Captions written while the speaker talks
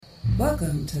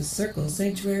Welcome to Circle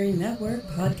Sanctuary Network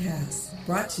Podcast,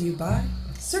 brought to you by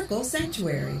Circle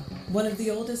Sanctuary, one of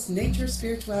the oldest nature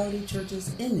spirituality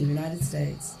churches in the United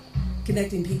States,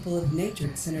 connecting people of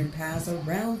nature-centered paths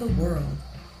around the world.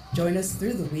 Join us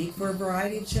through the week for a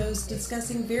variety of shows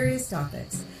discussing various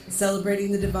topics,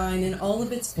 celebrating the divine in all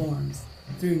of its forms,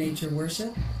 through nature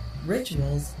worship,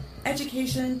 rituals,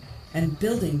 education, and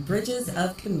building bridges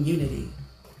of community.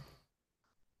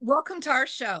 Welcome to our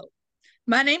show.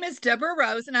 My name is Deborah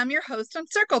Rose, and I'm your host on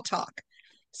Circle Talk.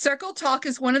 Circle Talk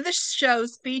is one of the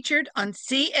shows featured on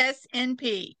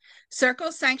CSNP,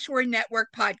 Circle Sanctuary Network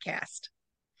Podcast.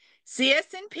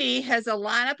 CSNP has a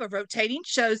lineup of rotating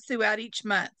shows throughout each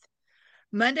month.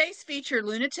 Mondays feature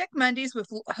Lunatic Mondays with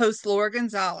host Laura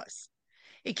Gonzalez.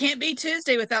 It can't be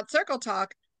Tuesday without Circle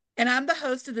Talk, and I'm the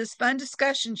host of this fun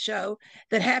discussion show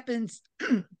that happens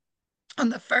on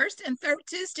the first and third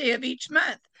Tuesday of each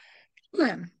month.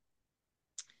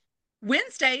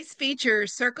 Wednesdays feature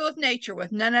Circle of Nature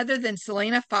with none other than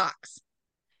Selena Fox.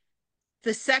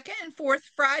 The second and fourth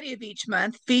Friday of each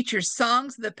month features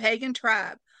Songs of the Pagan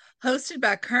Tribe, hosted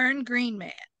by Kern Greenman.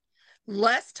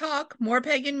 Less talk, more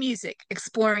pagan music,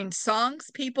 exploring songs,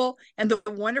 people, and the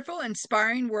wonderful,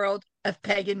 inspiring world of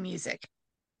pagan music.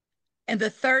 And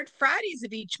the third Fridays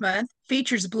of each month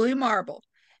features Blue Marble,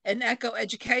 an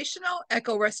eco-educational,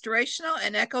 eco-restorational,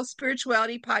 and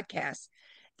eco-spirituality podcast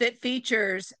that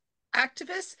features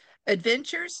activists,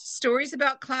 adventures, stories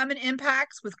about climate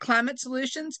impacts with climate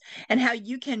solutions, and how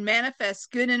you can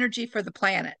manifest good energy for the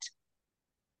planet.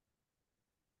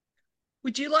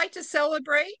 Would you like to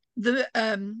celebrate the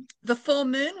full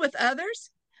moon with others?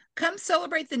 Come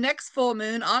celebrate the next full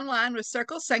moon online with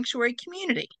Circle Sanctuary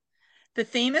Community. The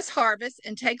theme is Harvest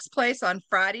and takes place on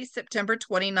Friday, September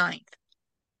 29th.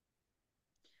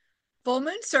 Full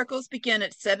moon circles begin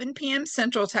at 7 p.m.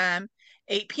 Central Time,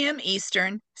 8 p.m.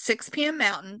 Eastern, 6 p.m.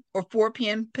 Mountain, or 4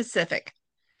 p.m. Pacific.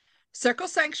 Circle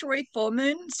Sanctuary full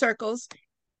moon circles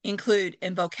include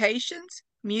invocations,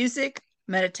 music,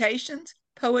 meditations,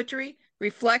 poetry,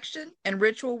 reflection, and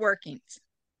ritual workings.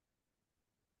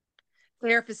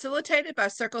 They are facilitated by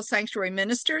Circle Sanctuary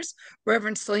ministers,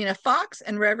 Reverend Selena Fox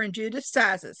and Reverend Judith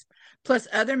Sizes, plus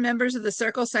other members of the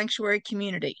Circle Sanctuary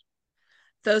community.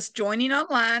 Those joining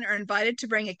online are invited to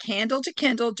bring a candle to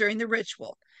kindle during the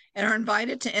ritual and are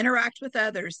invited to interact with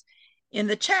others in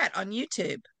the chat on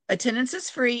YouTube. Attendance is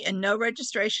free and no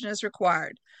registration is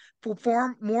required.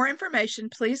 For more information,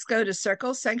 please go to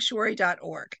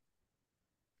circlesanctuary.org.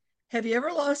 Have you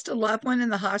ever lost a loved one in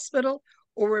the hospital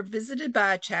or were visited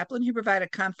by a chaplain who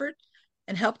provided comfort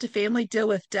and helped a family deal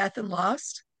with death and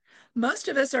loss? Most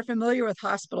of us are familiar with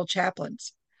hospital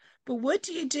chaplains. But what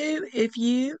do you do if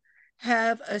you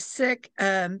have a sick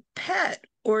pet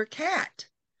or cat?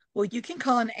 Well, you can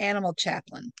call an animal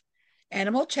chaplain.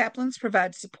 Animal chaplains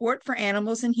provide support for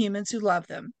animals and humans who love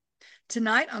them.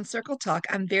 Tonight on Circle Talk,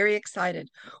 I'm very excited.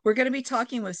 We're going to be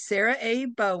talking with Sarah A.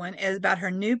 Bowen about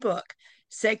her new book,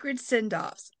 Sacred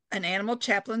Sendoffs, an animal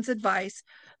chaplain's advice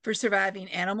for surviving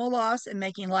animal loss and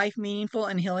making life meaningful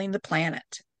and healing the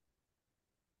planet.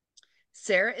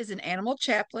 Sarah is an animal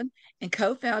chaplain and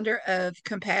co-founder of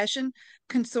Compassion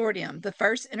Consortium, the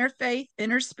first interfaith,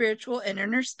 interspiritual, and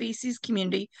interspecies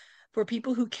community for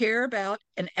people who care about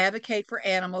and advocate for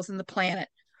animals and the planet,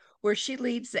 where she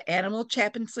leads the Animal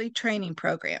Chaplaincy Training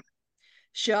Program.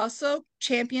 She also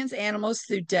champions animals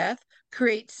through death,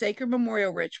 creates sacred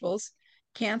memorial rituals,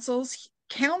 counsels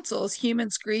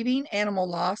humans grieving animal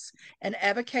loss, and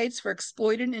advocates for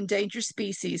exploited and endangered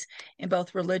species in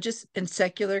both religious and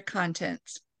secular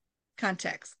contexts.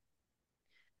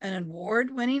 An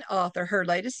award-winning author, her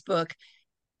latest book,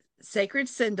 Sacred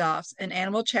Sendoffs, an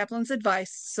animal chaplain's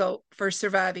advice for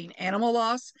surviving animal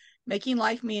loss, making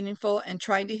life meaningful, and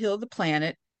trying to heal the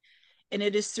planet. And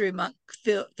it is through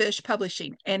Monkfish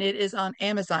Publishing, and it is on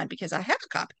Amazon because I have a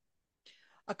copy.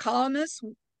 A columnist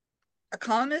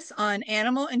on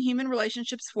animal and human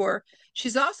relationships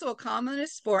she's also a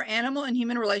columnist for animal and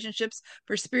human relationships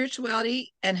for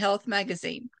Spirituality and Health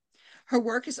magazine. Her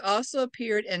work has also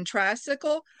appeared in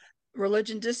Tricycle,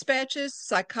 Religion Dispatches,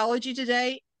 Psychology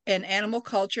Today, and Animal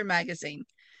Culture magazine.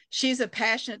 She's a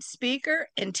passionate speaker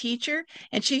and teacher,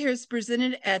 and she has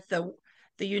presented at the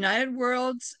United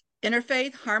World's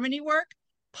Interfaith Harmony Work,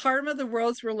 Part of the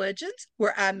World's Religions,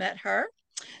 where I met her,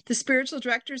 the Spiritual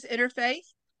Directors Interfaith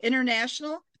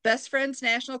International, Best Friends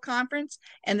National Conference,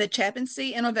 and the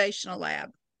Chaplaincy Innovational Lab.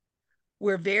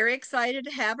 We're very excited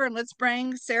to have her, and let's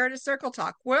bring Sarah to Circle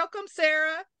Talk. Welcome,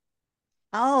 Sarah.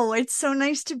 Oh, it's so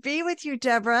nice to be with you,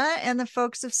 Deborah, and the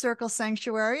folks of Circle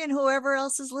Sanctuary and whoever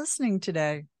else is listening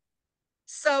today.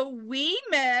 So we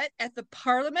met at the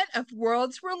Parliament of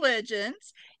World's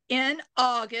Religions in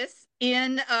August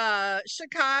in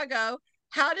Chicago.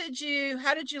 How did you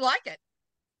like it?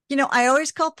 I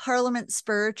always call Parliament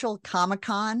spiritual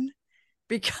Comic-Con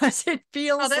because it Oh,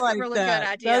 feels that's a like really good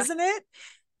that, idea. doesn't it?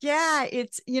 Yeah,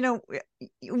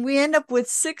 we end up with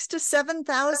 6 to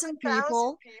 7,000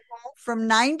 people from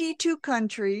 92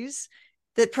 countries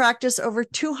that practice over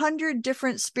 200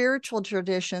 different spiritual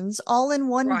traditions all in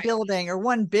one Right, building or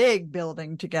one big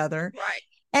building together. right.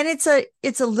 And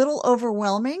it's a little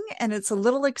overwhelming and it's a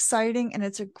little exciting and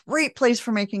it's a great place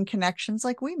for making connections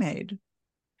like we made.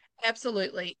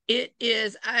 Absolutely. It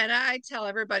is. And I tell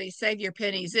everybody, save your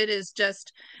pennies. It is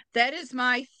just, that is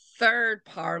my third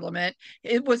parliament.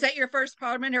 Was that your first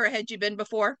parliament or had you been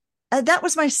before? That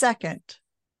was my second.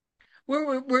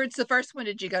 Where's the first one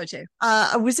did you go to?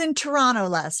 I was in Toronto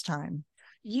last time.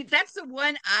 That's the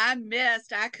one I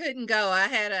missed. I couldn't go. I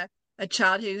had a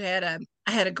child who had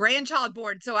I had a grandchild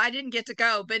born, so I didn't get to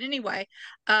go. But anyway,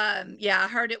 yeah, I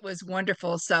heard it was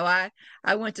wonderful. So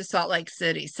I went to Salt Lake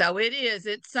City. So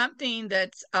it's something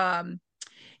that's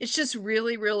it's just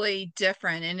really, really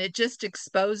different. And it just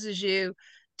exposes you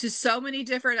to so many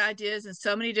different ideas and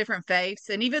so many different faiths.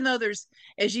 And even though there's,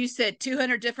 as you said,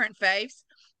 200 different faiths,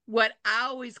 what I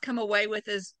always come away with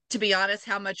is, to be honest,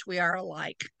 how much we are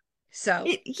alike. So,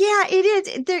 Yeah, it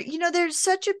is. There's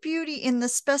such a beauty in the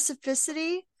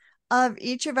specificity of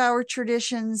each of our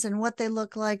traditions and what they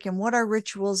look like and what our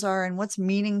rituals are and what's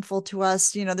meaningful to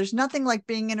us. There's nothing like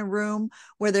being in a room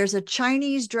where there's a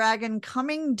Chinese dragon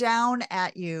coming down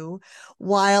at you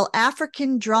while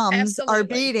African drums are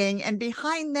absolutely. beating, and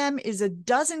behind them is a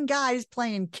dozen guys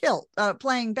playing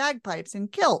bagpipes in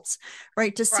kilts,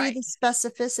 right? To see Right. the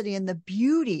specificity and the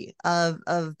beauty of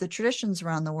the traditions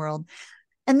around the world.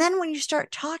 And then when you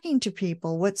start talking to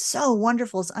people, what's so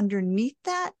wonderful is underneath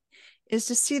that is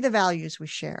to see the values we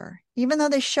share, even though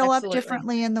they show up Absolutely.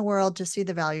 differently in the world, to see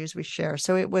the values we share.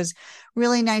 So it was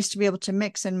really nice to be able to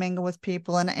mix and mingle with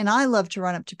people. And I love to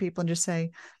run up to people and just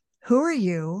say, who are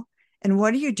you? And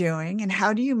what are you doing? And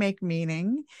how do you make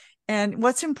meaning? And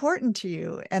what's important to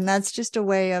you? And that's just a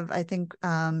way of, I think,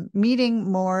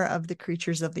 meeting more of the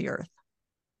creatures of the earth.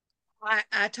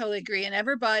 I totally agree. And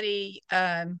everybody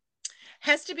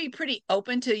has to be pretty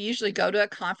open to usually go to a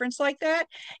conference like that.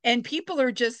 And people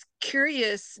are just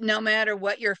curious, no matter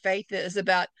what your faith is,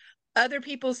 about other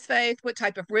people's faith, what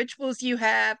type of rituals you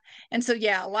have. And so,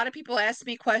 yeah, a lot of people ask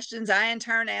me questions. I, in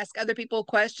turn, ask other people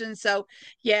questions. So,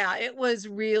 yeah, it was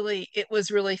really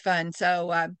fun. So,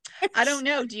 I don't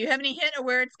know. Do you have any hint of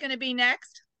where it's going to be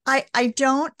next? I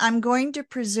don't. I'm going to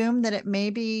presume that it may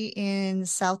be in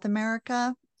South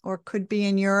America or could be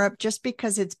in Europe, just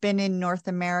because it's been in North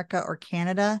America or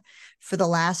Canada for the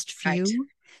last Right. few.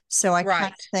 So I kind of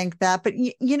Right. think that, but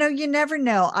you never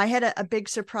know. I had a big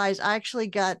surprise. I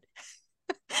got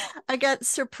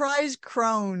surprise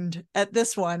croned at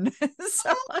this one.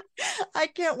 So I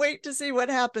can't wait to see what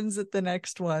happens at the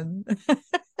next one.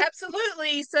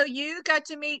 Absolutely. So you got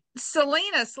to meet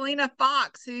Selena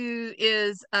Fox, who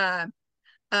is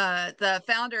the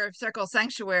founder of Circle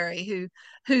Sanctuary,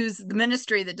 who's the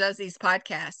ministry that does these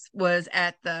podcasts, was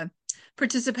at the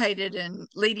participated in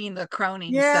leading the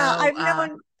croning. Yeah, So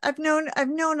I've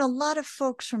known a lot of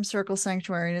folks from Circle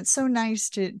Sanctuary, and it's so nice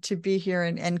to be here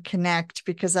and connect,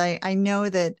 because I know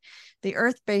that the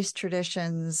earth-based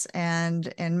traditions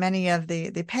and many of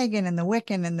the pagan and the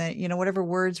Wiccan and the whatever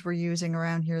words we're using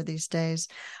around here these days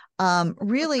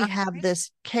really have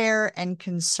this care and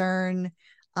concern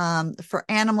for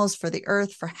animals, for the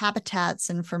earth, for habitats,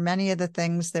 and for many of the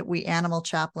things that we animal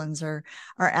chaplains are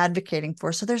advocating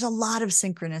for. So there's a lot of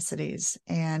synchronicities.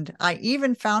 And I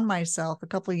even found myself a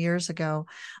couple of years ago,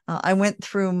 I went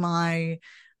through my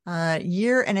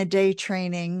year and a day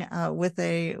training with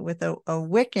a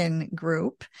Wiccan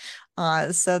group,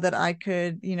 so that I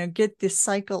could get the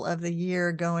cycle of the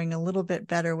year going a little bit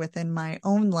better within my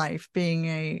own life,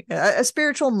 being a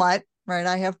spiritual mutt. Right.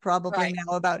 I have probably right.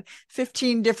 now about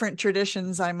 15 different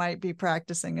traditions I might be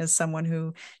practicing as someone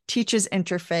who teaches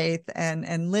interfaith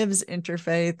and lives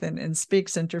interfaith and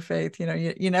speaks interfaith.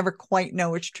 You never quite know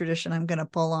which tradition I'm going to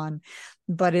pull on,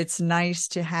 but it's nice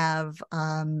to have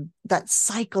that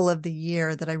cycle of the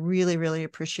year that I really, really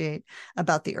appreciate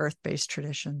about the earth-based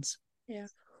traditions. Yeah.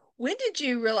 When did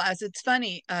you realize? It's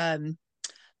funny. Um,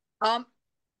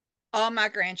 all my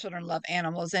grandchildren love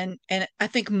animals, and I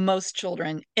think most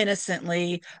children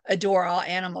innocently adore all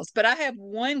animals. But I have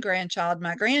one grandchild,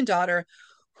 my granddaughter,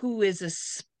 who is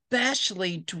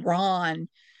especially drawn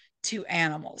to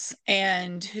animals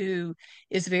and who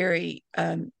is very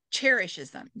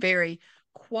cherishes them, very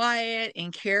quiet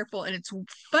and careful. And it's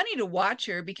funny to watch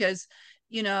her because,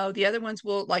 the other ones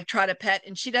will like try to pet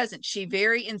and she doesn't. She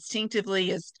very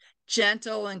instinctively is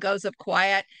gentle and goes up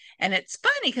quiet. And it's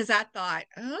funny because I thought,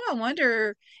 oh, I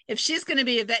wonder if she's going to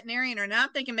be a veterinarian, or not.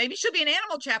 I'm thinking maybe she'll be an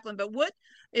animal chaplain. But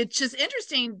it's just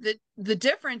interesting that the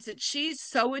difference that she's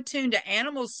so attuned to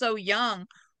animals so young.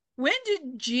 When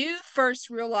did you first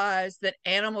realize that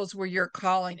animals were your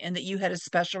calling and that you had a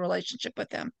special relationship with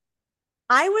them?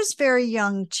 I was very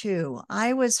young too.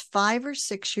 I was 5 or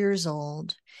 6 years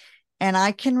old. And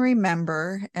I can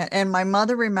remember, and my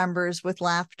mother remembers with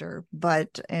laughter,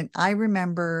 and I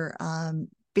remember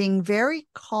being very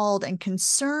called and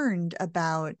concerned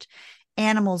about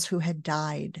animals who had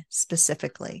died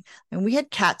specifically. And we had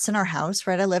cats in our house,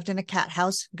 right? I lived in a cat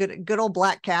house, good old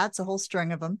black cats, a whole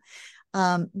string of them.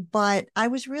 But I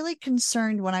was really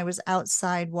concerned when I was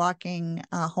outside walking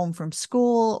home from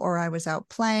school, or I was out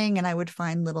playing, and I would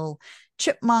find little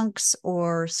chipmunks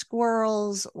or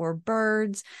squirrels or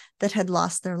birds that had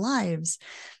lost their lives.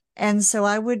 And so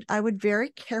I would very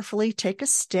carefully take a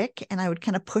stick and I would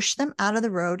kind of push them out of the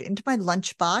road into my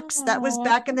lunchbox. That was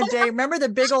back in the day. Remember the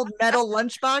big old metal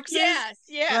lunchboxes? Yes,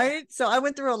 yes. Right. So I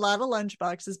went through a lot of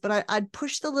lunchboxes, but I'd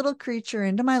push the little creature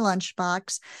into my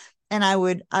lunchbox, and I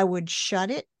would shut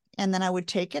it, and then I would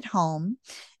take it home.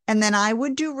 And then I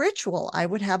would do ritual. I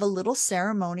would have a little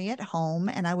ceremony at home,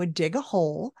 and I would dig a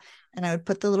hole, and I would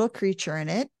put the little creature in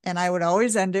it. And I would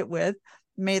always end it with,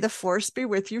 "May the force be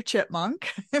with you, chipmunk."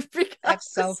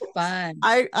 That's so fun.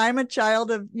 I'm a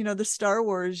child of, the Star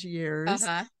Wars years.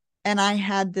 Uh-huh. And I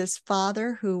had this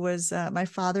father who was, my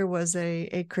father was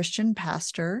a Christian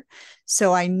pastor.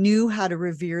 So I knew how to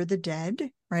revere the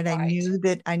dead, right? I knew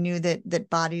that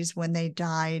bodies, when they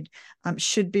died,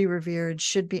 should be revered,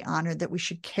 should be honored, that we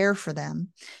should care for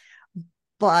them.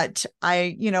 But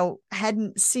I,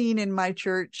 hadn't seen in my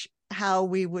church how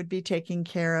we would be taking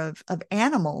care of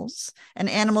animals. And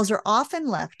animals are often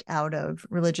left out of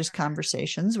religious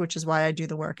conversations, which is why I do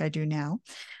the work I do now.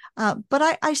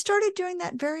 But I started doing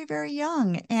that very, very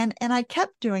young, and I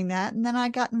kept doing that. And then I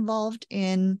got involved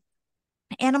in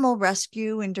animal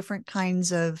rescue and different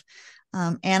kinds of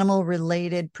animal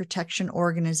related protection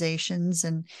organizations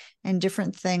and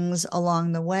different things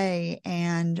along the way.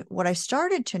 And what I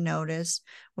started to notice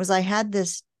was I had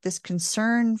this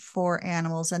concern for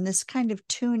animals and this kind of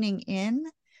tuning in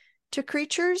to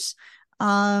creatures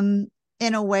in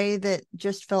a way that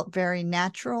just felt very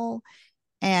natural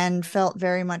and felt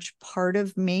very much part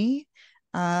of me.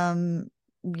 To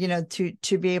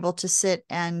be able to sit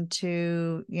and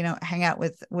to, hang out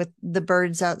with the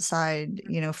birds outside,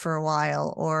 for a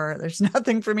while. Or there's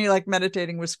nothing for me like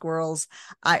meditating with squirrels.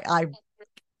 I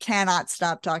cannot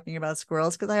stop talking about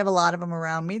squirrels because I have a lot of them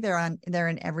around me. They're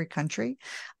in every country.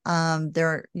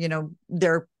 They're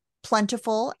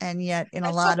plentiful, and yet in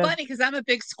That's a lot so funny because I'm a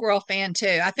big squirrel fan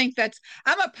too. I think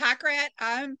I'm a pack rat.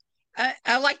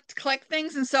 I like to collect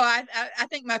things, and so I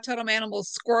think my totem animal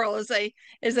squirrel is a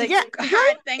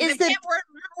hard thing. They can't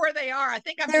remember where they are. I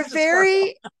think I'm just a squirrel.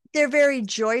 They're very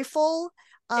joyful.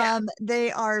 Yeah.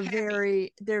 They are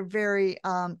Happy. they're very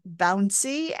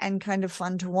bouncy and kind of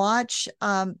fun to watch.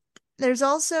 There's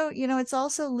also, it's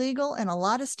also legal in a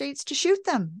lot of states to shoot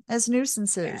them as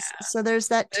nuisances. Yeah. So there's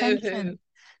that tension. Boo-hoo.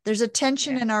 There's a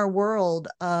tension in our world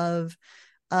of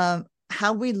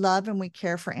how we love and we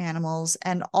care for animals,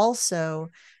 and also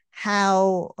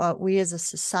how we as a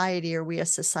society, or we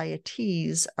as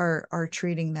societies, are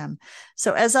treating them.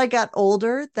 So as I got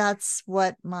older, that's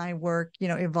what my work,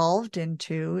 evolved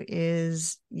into,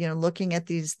 is, looking at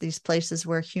these places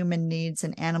where human needs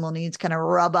and animal needs kind of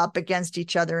rub up against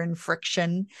each other in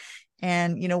friction.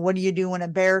 And, what do you do when a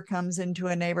bear comes into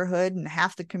a neighborhood and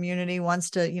half the community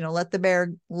wants to, let the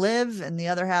bear live, and the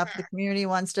other half of the community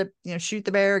wants to, shoot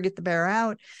the bear, get the bear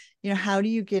out? How do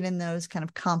you get in those kind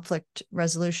of conflict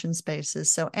resolution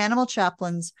spaces? So animal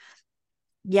chaplains,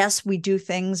 yes, we do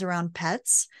things around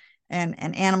pets and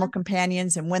animal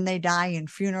companions, and when they die, and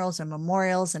funerals and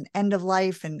memorials and end of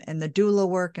life, and the doula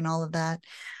work and all of that.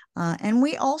 And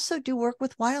we also do work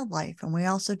with wildlife, and we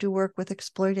also do work with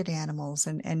exploited animals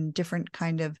and different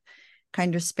kind of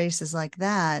spaces like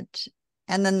that.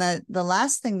 And then the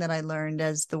last thing that I learned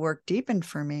as the work deepened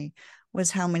for me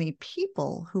was how many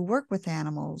people who work with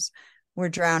animals were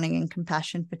drowning in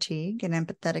compassion fatigue and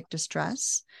empathetic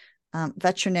distress.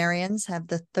 Veterinarians have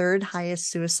the third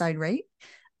highest suicide rate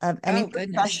of any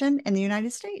profession in the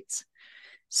United States.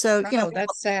 So,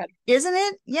 that's sad, isn't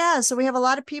it? Yeah. So we have a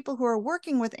lot of people who are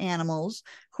working with animals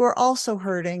who are also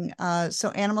hurting.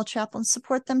 So animal chaplains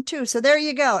support them too. So there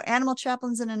you go. Animal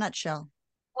chaplains in a nutshell.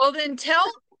 Well, then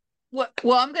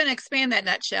I'm going to expand that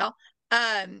nutshell.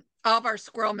 all of our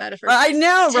squirrel metaphors. I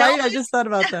know, right? I just thought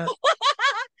about that.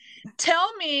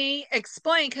 Tell me,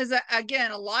 explain, because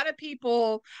again, a lot of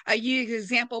people, I use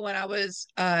example when I was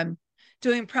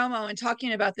doing promo and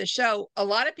talking about this show, a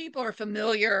lot of people are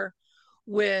familiar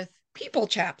with people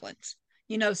chaplains.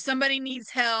 You know, somebody needs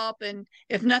help, and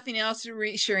if nothing else, a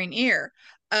reassuring ear.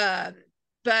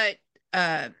 But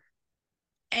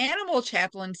animal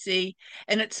chaplaincy,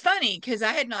 and it's funny because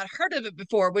I had not heard of it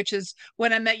before, which is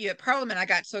when I met you at Parliament, I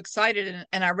got so excited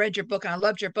and I read your book and I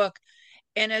loved your book.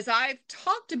 And as I've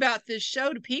talked about this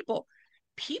show to people,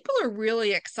 people are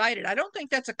really excited. I don't think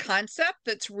that's a concept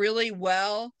that's really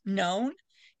well known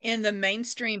in the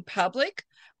mainstream public.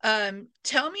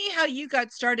 Tell me how you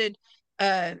got started.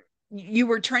 You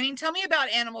were training. Tell me about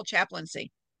animal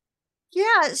chaplaincy.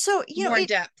 Yeah, so More in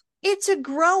depth. It's a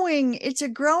growing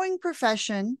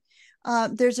profession.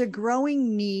 There's a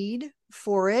growing need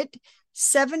for it.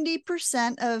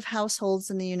 70% of households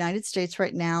in the United States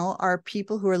right now are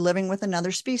people who are living with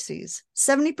another species.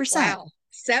 70%. Wow.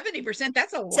 70%.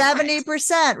 That's a lot.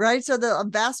 70%, right? So the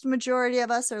vast majority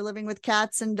of us are living with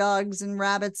cats and dogs and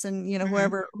rabbits and, you know,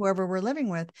 whoever we're living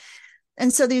with.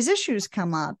 And so these issues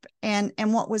come up. And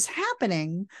what was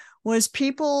happening was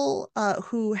people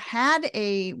who had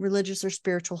a religious or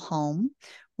spiritual home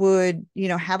would, you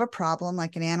know, have a problem,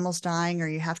 like an animal's dying, or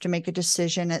you have to make a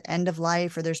decision at end of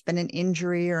life, or there's been an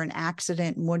injury or an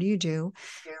accident. And what do you do?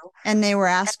 And they were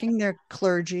asking their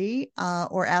clergy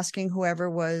or asking whoever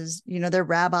was, you know, their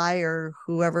rabbi or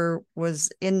whoever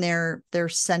was in their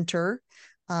center,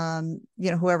 you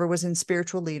know, whoever was in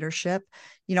spiritual leadership,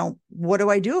 you know, what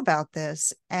do I do about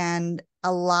this? And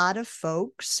a lot of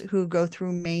folks who go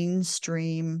through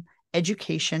mainstream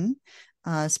education,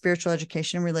 spiritual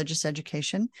education and religious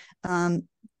education,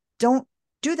 don't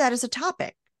do that as a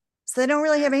topic. So they don't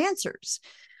really have answers.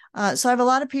 So I have a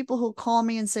lot of people who call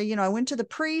me and say, you know, I went to the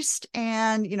priest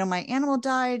and, you know, my animal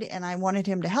died and I wanted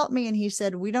him to help me. And he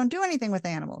said, we don't do anything with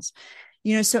animals.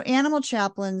 You know, so animal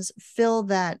chaplains fill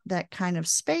that kind of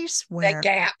space where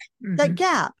that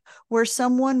gap where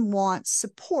someone wants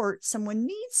support, someone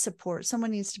needs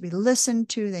to be listened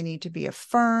to, they need to be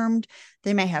affirmed,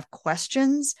 they may have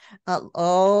questions.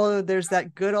 There's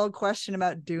that good old question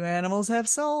about, do animals have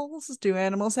souls? Do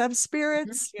animals have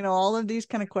spirits? You know, all of these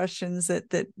kind of questions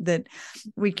that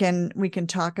we can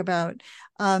talk about.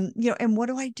 You know, and what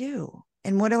do I do?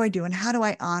 And what do I do? And how do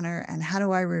I honor? And how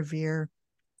do I revere?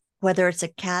 Whether it's a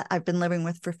cat I've been living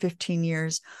with for 15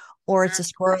 years, or it's a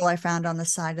squirrel I found on the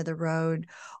side of the road,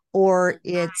 or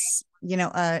it's, you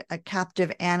know, a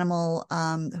captive animal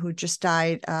who just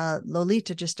died.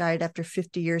 Lolita just died after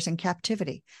 50 years in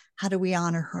captivity. How do we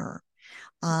honor her?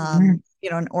 You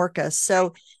know, an orca.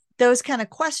 So those kind of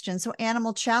questions. So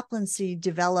animal chaplaincy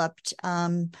developed,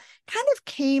 kind of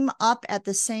came up at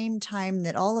the same time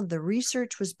that all of the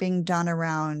research was being done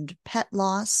around pet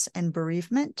loss and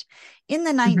bereavement in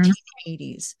the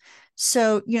 1980s.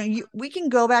 So, you know, we can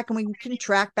go back and we can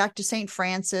track back to St.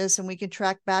 Francis, and we can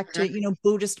track back to, you know,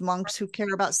 Buddhist monks who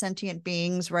care about sentient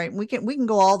beings, right? We can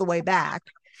go all the way back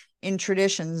in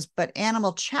traditions, but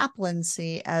animal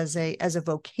chaplaincy as a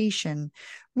vocation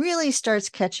really starts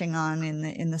catching on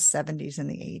in the 70s and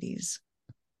the 80s.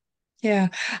 Yeah,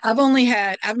 I've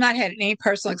not had any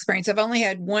personal experience. I've only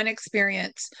had one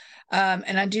experience,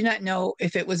 and I do not know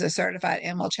if it was a certified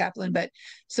animal chaplain, but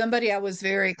somebody I was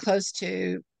very close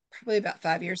to probably about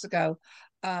 5 years ago.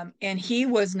 And he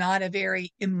was not a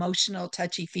very emotional,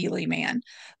 touchy-feely man,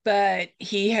 but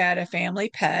he had a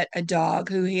family pet, a dog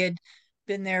who he had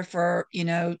been there for,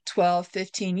 12,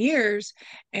 15 years.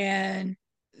 And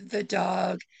the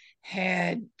dog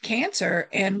had cancer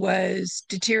and was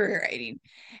deteriorating.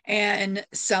 And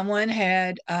someone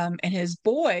had, and his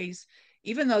boys,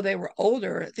 even though they were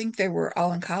older, I think they were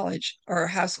all in college or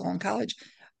high school and college,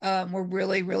 were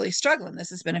really, really struggling.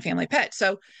 This has been a family pet.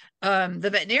 So the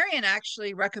veterinarian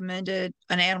actually recommended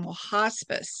an animal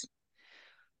hospice,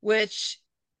 which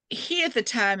he at the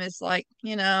time is like,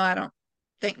 I don't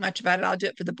think much about it. I'll do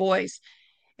it for the boys.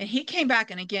 And he came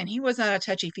back, and again, he was not a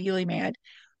touchy-feely man.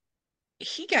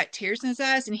 He got tears in his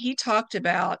eyes, and he talked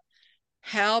about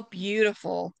how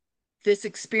beautiful this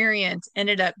experience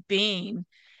ended up being,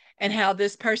 and how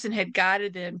this person had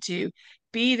guided them to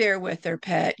be there with their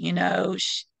pet.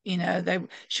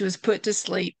 She was put to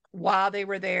sleep while they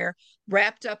were there,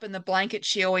 wrapped up in the blanket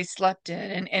she always slept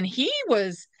in, and he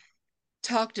was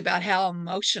talked about how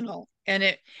emotional,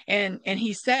 and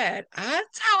he said,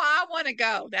 that's how I want to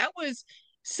go. That was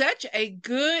such a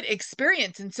good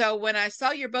experience. And so when I saw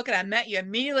your book and I met you,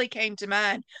 immediately came to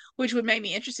mind, which would make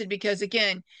me interested, because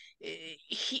again,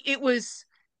 he is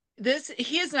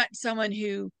not someone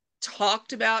who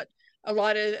talked about a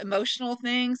lot of emotional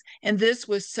things. And this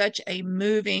was such a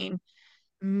moving,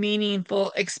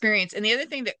 meaningful experience. And the other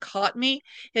thing that caught me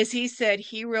is he said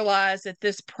he realized that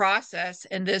this process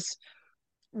and this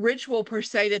ritual per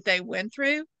se that they went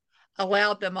through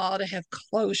allowed them all to have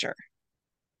closure.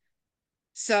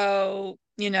 So,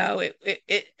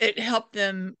 it helped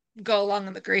them go along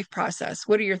in the grief process.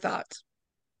 What are your thoughts?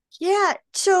 Yeah.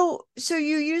 So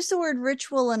you use the word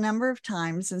ritual a number of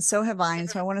times, and so have I. And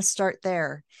so I want to start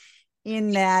there,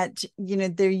 in that,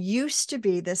 there used to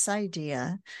be this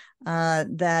idea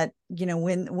that,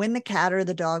 when the cat or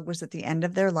the dog was at the end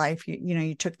of their life,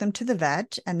 you took them to the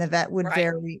vet, and the vet would Right.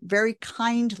 very, very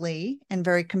kindly and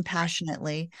very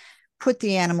compassionately put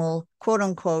the animal, quote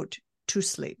unquote, to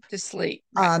sleep. To sleep.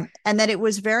 Right. And that it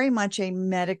was very much a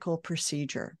medical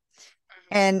procedure.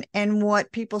 And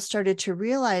what people started to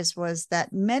realize was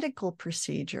that medical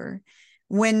procedure,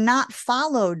 when not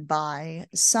followed by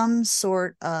some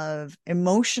sort of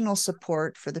emotional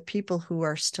support for the people who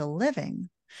are still living,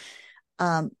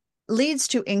 leads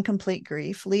to incomplete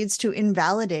grief, leads to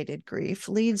invalidated grief,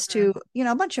 leads to,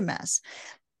 a bunch of mess.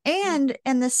 And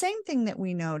the same thing that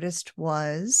we noticed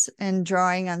was, and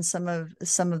drawing on some of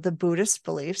the Buddhist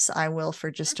beliefs, I will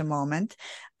for just a moment,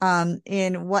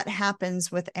 in what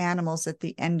happens with animals at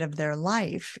the end of their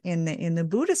life. In the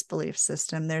Buddhist belief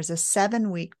system, there's a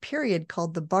 7-week period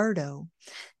called the bardo,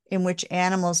 in which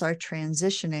animals are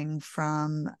transitioning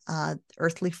from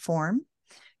earthly form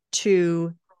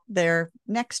to their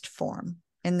next form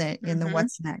in the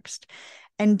what's next.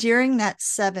 And during that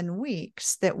 7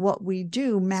 weeks, that what we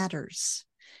do matters,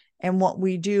 and what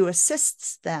we do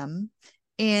assists them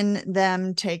in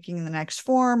them taking the next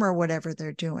form or whatever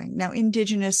they're doing. Now,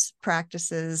 indigenous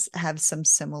practices have some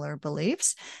similar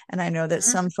beliefs. And I know that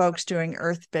some folks doing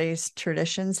earth-based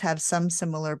traditions have some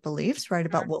similar beliefs, right,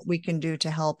 about what we can do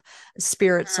to help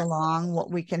spirits along,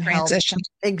 what we can Transition.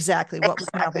 help, exactly, what we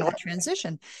can help in the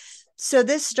transition. So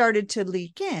this started to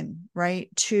leak in, right,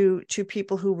 to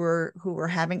people who were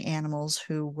having animals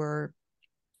who were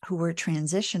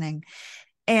transitioning.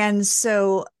 And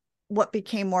so what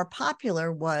became more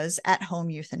popular was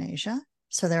at-home euthanasia.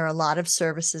 So there are a lot of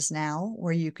services now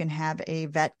where you can have a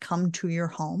vet come to your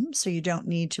home, so you don't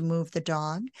need to move the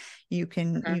dog. You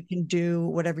can do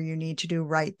whatever you need to do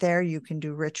right there. You can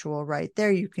do ritual right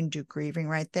there. You can do grieving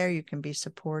right there. You can be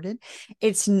supported.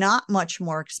 It's not much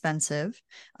more expensive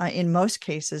in most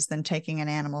cases than taking an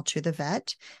animal to the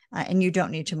vet, and you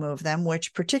don't need to move them,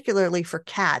 which particularly for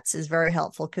cats is very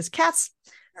helpful, because cats,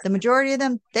 the majority of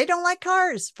them, they don't like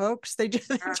cars, folks. They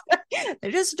just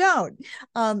don't.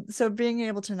 So being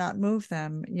able to not move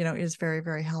them, is very,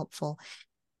 very helpful.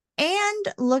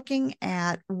 And looking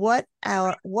at what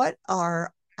are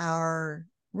our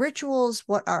rituals,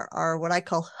 what are what I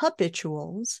call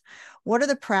habituals, what are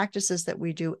the practices that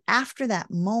we do after that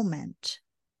moment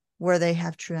where they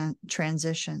have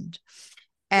transitioned.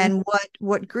 And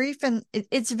what grief, and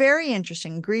it's very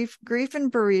interesting. Grief and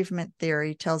bereavement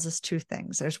theory tells us two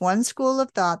things. There's one school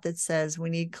of thought that says we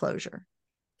need closure.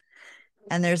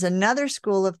 And there's another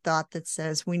school of thought that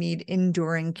says we need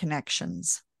enduring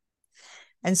connections.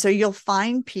 And so you'll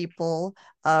find people,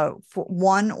 for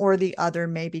one or the other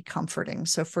may be comforting.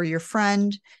 So for your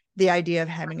friend, the idea of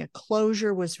having a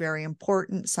closure was very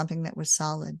important, something that was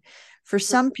solid. For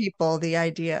some people, the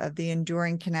idea of the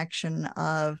enduring connection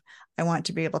of, I want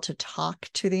to be able to talk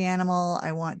to the animal.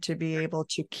 I want to be able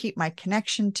to keep my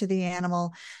connection to the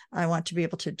animal. I want to be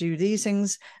able to do these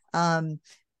things.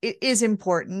 It is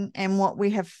important. And what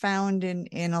we have found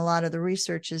in a lot of the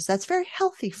research is that's very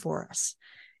healthy for us.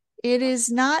 It is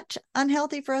not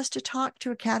unhealthy for us to talk to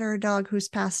a cat or a dog who's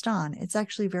passed on. It's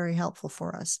actually very helpful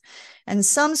for us. And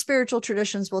some spiritual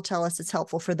traditions will tell us it's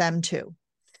helpful for them too.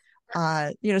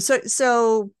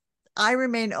 So I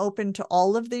remain open to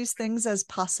all of these things as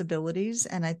possibilities.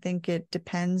 And I think it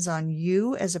depends on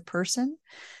you as a person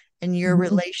and your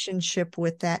relationship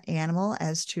with that animal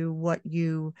as to what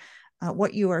you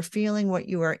are feeling, what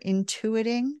you are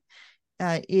intuiting,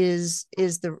 is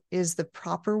the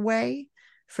proper way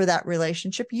for that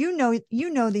relationship. You know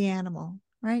the animal,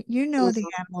 right? You know the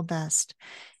animal best.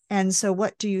 And so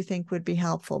what do you think would be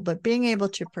helpful? But being able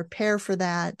to prepare for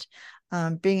that,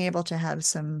 being able to have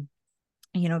some,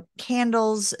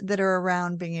 candles that are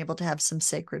around, being able to have some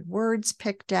sacred words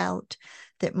picked out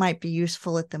that might be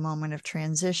useful at the moment of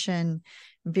transition,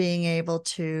 being able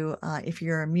to, if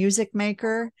you're a music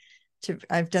maker,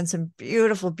 I've done some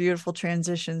beautiful, beautiful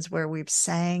transitions where we've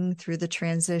sang through the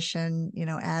transition,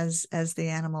 as the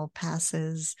animal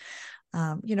passes.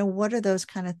 What are those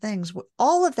kind of things?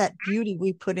 All of that beauty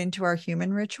we put into our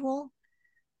human ritual,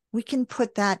 we can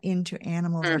put that into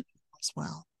animal ritual as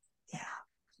well. Yeah.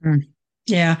 Mm.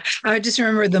 Yeah, I just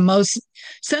remember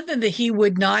something that he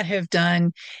would not have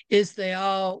done is they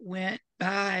all went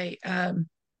by,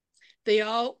 they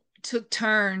all took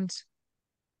turns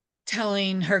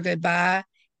telling her goodbye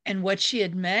and what she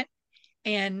had met.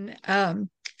 And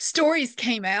stories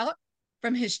came out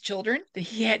from his children that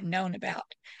he hadn't known about.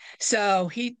 So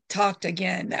he talked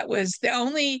again. That was the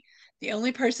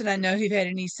only person I know who had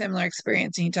any similar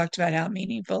experience. And he talked about how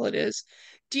meaningful it is.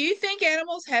 Do you think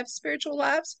animals have spiritual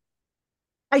lives?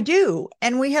 I do.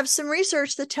 And we have some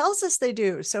research that tells us they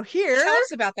do. So here, Tell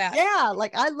us about that. yeah,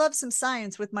 like I love some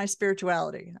science with my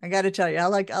spirituality. I got to tell you, I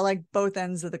like both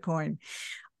ends of the coin.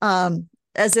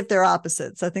 As if they're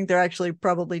opposites. I think they're actually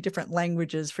probably different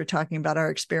languages for talking about our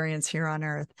experience here on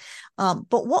Earth.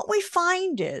 But what we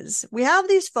find is we have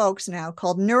these folks now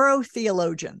called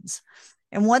neurotheologians.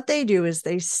 And what they do is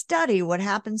they study what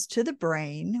happens to the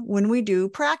brain when we do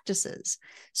practices.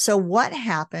 So what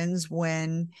happens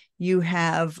when you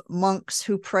have monks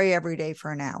who pray every day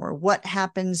for an hour? What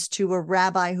happens to a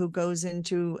rabbi who goes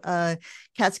into a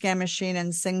CAT scan machine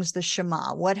and sings the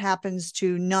Shema? What happens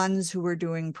to nuns who are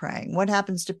doing praying? What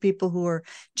happens to people who are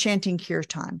chanting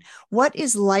kirtan? What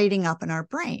is lighting up in our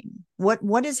brain?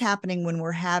 What is happening when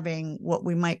we're having what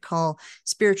we might call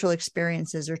spiritual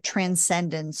experiences or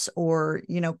transcendence or,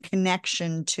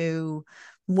 connection to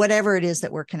whatever it is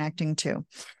that we're connecting to?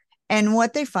 And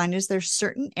what they find is there's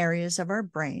certain areas of our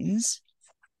brains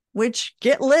which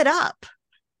get lit up.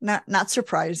 Not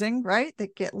surprising, right?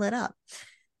 That get lit up.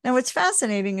 Now, what's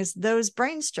fascinating is those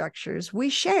brain structures we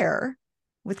share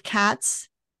with cats,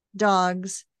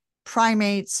 dogs,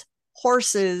 primates,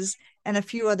 horses, and a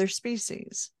few other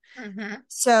species. Mm-hmm.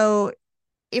 So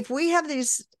if we have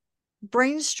these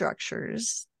brain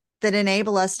structures that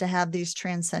enable us to have these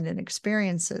transcendent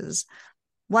experiences,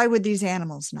 why would these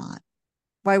animals not?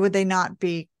 Why would they not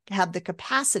have the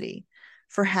capacity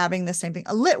for having the same thing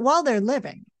while they're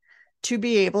living, to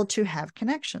be able to have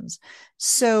connections?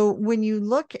 So when you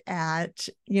look at,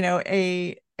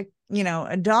 a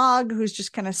dog who's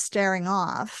just kind of staring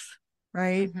off,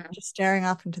 right? Mm-hmm. Just staring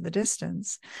off into the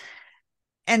distance.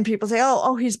 And people say,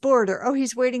 oh, he's bored, or, oh,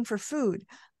 he's waiting for food.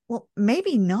 Well,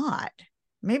 maybe not.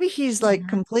 Maybe he's like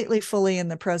completely fully in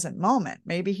the present moment.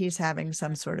 Maybe he's having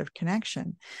some sort of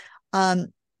connection.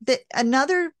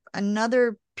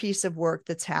 Another piece of work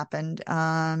that's happened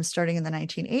starting in the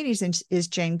 1980s is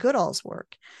Jane Goodall's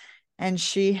work. And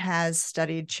she has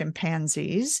studied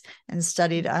chimpanzees and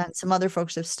studied, some other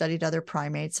folks have studied other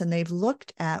primates, and they've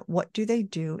looked at what do they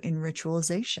do in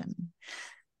ritualization.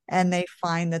 And they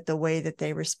find that the way that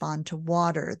they respond to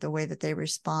water, the way that they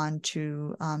respond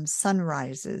to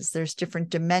sunrises, there's different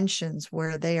dimensions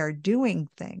where they are doing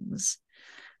things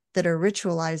that are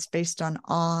ritualized based on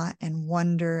awe and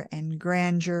wonder and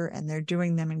grandeur, and they're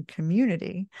doing them in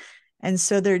community. And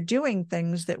so they're doing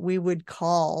things that we would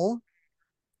call,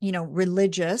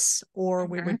 religious, or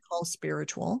we would call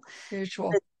spiritual.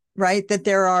 Right? That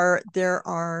there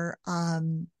are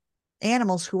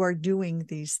animals who are doing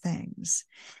these things.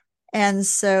 And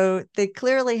so they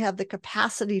clearly have the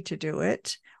capacity to do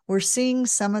it. We're seeing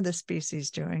some of the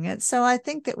species doing it. So I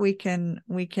think that we can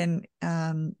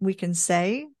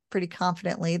say pretty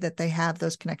confidently that they have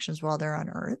those connections while they're on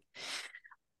Earth.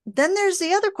 Then there's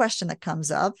the other question that comes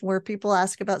up where people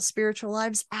ask about spiritual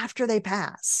lives after they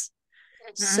pass.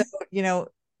 So,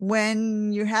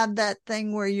 when you have that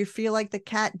thing where you feel like the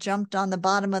cat jumped on the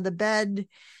bottom of the bed,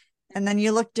 and then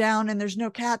you look down and there's no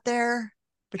cat there.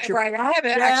 But you're right. I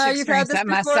haven't actually experienced that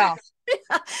myself.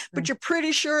 But you're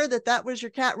pretty sure that was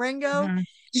your cat Ringo.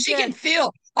 She can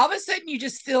feel, all of a sudden you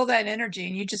just feel that energy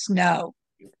and you just know.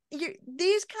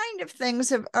 These kind of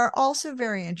things are also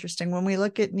very interesting when we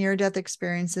look at near-death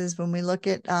experiences, when we look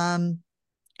at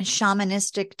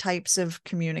shamanistic types of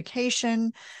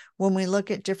communication, when we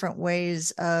look at different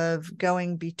ways of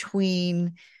going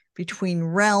between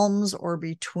realms or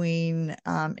between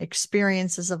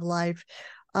experiences of life.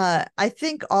 I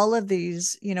think all of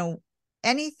these,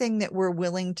 anything that we're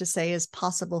willing to say is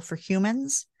possible for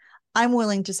humans, I'm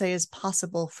willing to say is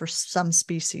possible for some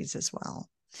species as well.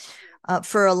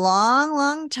 For a long,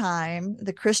 long time,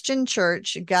 the Christian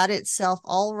church got itself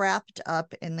all wrapped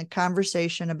up in the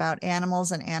conversation about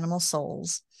animals and animal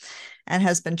souls, and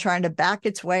has been trying to back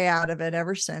its way out of it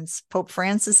ever since. Pope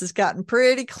Francis has gotten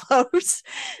pretty close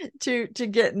to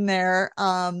getting there.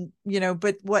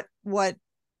 But what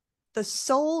the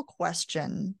soul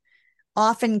question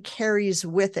often carries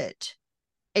with it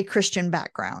a Christian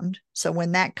background. So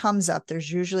when that comes up,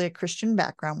 there's usually a Christian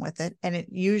background with it. And it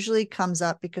usually comes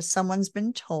up because someone's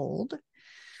been told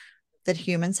that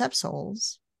humans have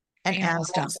souls and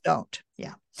animals don't.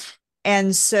 Yeah.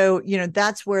 And so,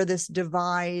 that's where this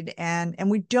divide, and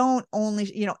we don't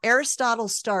only, Aristotle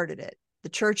started it. The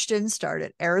church didn't start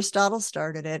it. Aristotle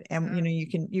started it. And,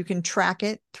 you can track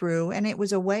it through. And it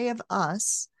was a way of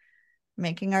us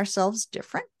making ourselves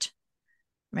different,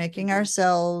 making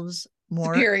ourselves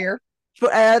more superior.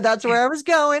 That's where I was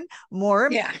going. More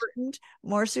Yeah. important,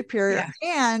 more superior,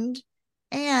 Yeah.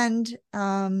 and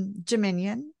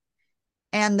dominion,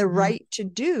 and the right to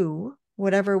do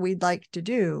whatever we'd like to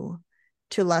do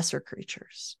to lesser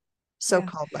creatures,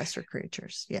 so-called lesser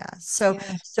creatures. Yeah. So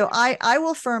I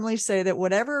will firmly say that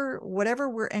whatever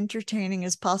we're entertaining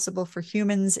is possible for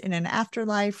humans in an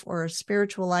afterlife or a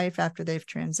spiritual life after they've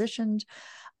transitioned.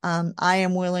 I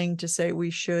am willing to say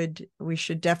we should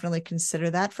definitely consider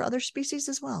that for other species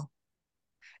as well.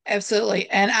 Absolutely.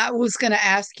 And I was going to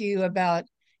ask you about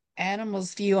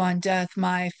animals' view on death.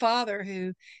 My father,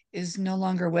 who is no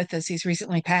longer with us, he's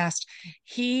recently passed.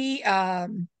 He,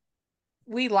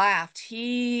 we laughed.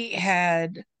 He's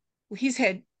had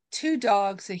two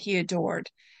dogs that he adored,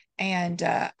 and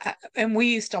we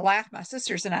used to laugh, my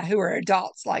sisters and I, who are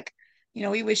adults, like,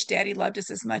 we wish Daddy loved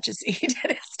us as much as he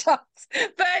did his dogs.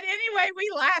 But anyway,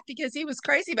 we laughed because he was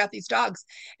crazy about these dogs,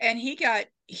 and he got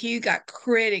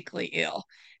critically ill,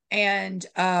 and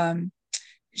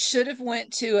should have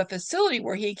went to a facility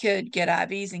where he could get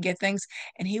IVs and get things,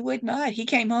 and he would not. He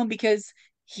came home because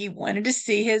he wanted to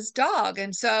see his dog,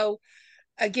 and so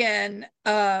again,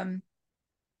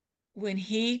 when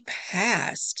he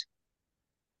passed,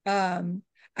 I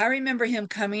remember him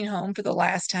coming home for the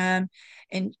last time,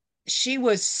 and she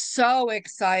was so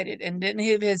excited and didn't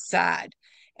have his side.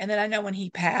 And then I know when he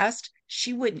passed,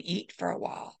 she wouldn't eat for a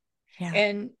while. Yeah.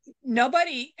 And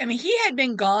nobody, I mean, he had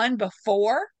been gone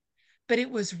before, but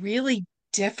it was really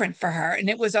different for her. And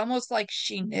it was almost like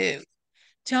she knew.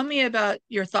 Tell me about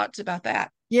your thoughts about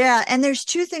that. Yeah, and there's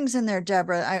two things in there,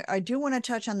 Deborah. I do want to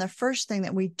touch on the first thing,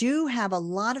 that we do have a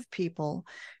lot of people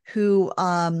who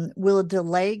will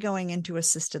delay going into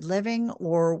assisted living,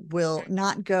 or will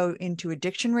not go into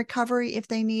addiction recovery if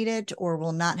they need it, or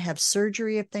will not have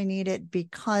surgery if they need it,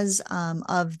 because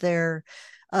of their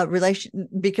relation,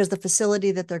 because the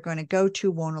facility that they're going to go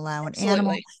to won't allow an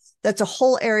animal. That's a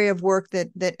whole area of work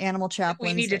that animal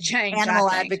chaplains, we need to change,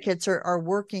 animal advocates are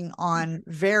working on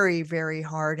very, very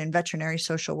hard, and veterinary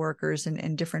social workers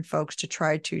and different folks, to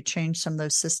try to change some of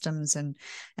those systems and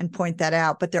point that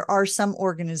out. But there are some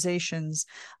organizations,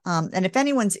 and if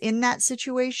anyone's in that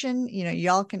situation,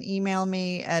 y'all can email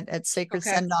me at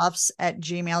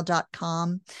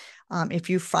sacredsendoffs@gmail.com. If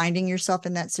you're finding yourself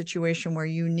in that situation where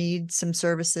you need some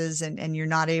services and you're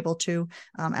not able to,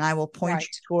 and I will point you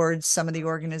towards some of the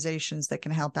organizations that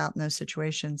can help out in those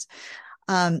situations.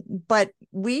 But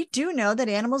we do know that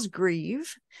animals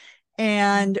grieve,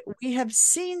 and we have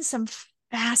seen some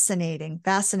fascinating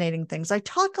things. I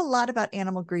talk a lot about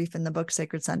animal grief in the book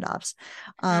Sacred Sendoffs.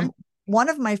 One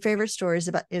of my favorite stories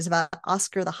is about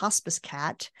Oscar the hospice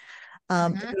cat,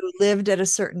 who lived at a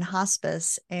certain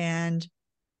hospice and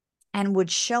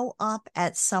would show up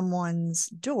at someone's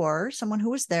door, someone who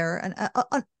was there,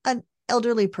 an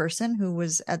elderly person who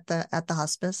was at the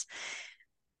hospice,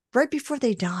 right before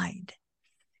they died.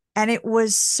 And it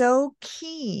was so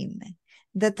keen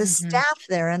that the staff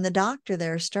there and the doctor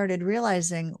there started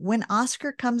realizing, when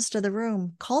Oscar comes to the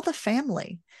room, call the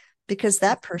family, because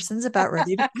that person's about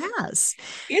ready to pass.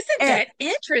 Isn't that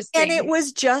interesting? And it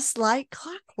was just like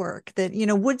clockwork that,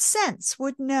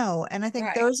 would know. And I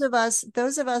think those of us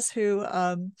who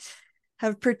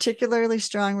have particularly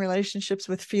strong relationships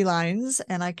with felines,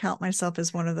 and I count myself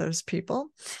as one of those people,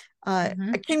 I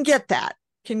can get that.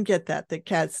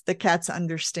 The cats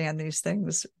understand these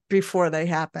things before they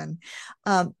happen.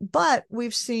 But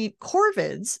we've seen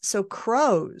corvids, so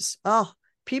crows. Oh,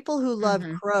 people who love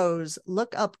crows,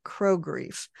 look up crow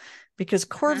grief, because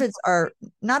corvids are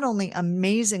not only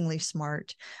amazingly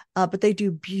smart, but they do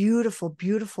beautiful,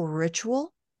 beautiful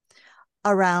ritual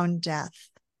around death.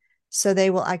 So they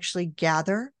will actually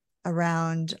gather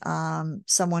around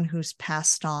someone who's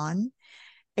passed on.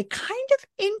 A kind of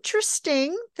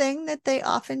interesting thing that they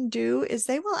often do is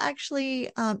they will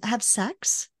actually have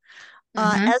sex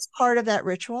as part of that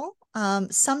ritual,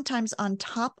 sometimes on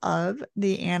top of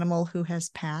the animal who has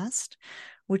passed,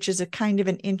 which is a kind of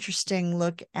an interesting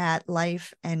look at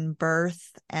life and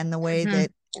birth, and the way that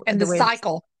the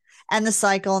cycle. And the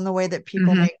cycle, and the way that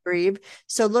people may grieve.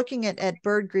 So looking at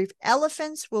bird grief,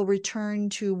 elephants will return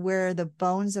to where the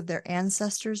bones of their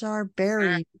ancestors are,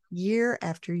 buried year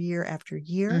after year after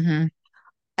year.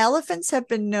 Elephants have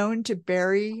been known to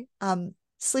bury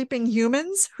sleeping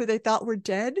humans who they thought were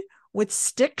dead with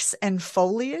sticks and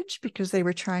foliage, because they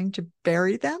were trying to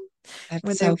bury them. That's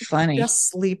when they so were funny. just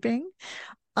sleeping.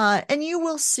 And you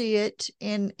will see it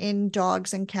in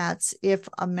dogs and cats if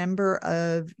a member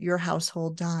of your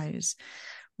household dies,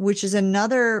 which is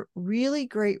another really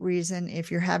great reason if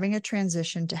you're having a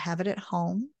transition to have it at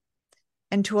home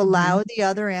and to allow the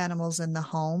other animals in the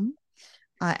home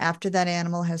after that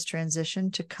animal has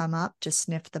transitioned to come up to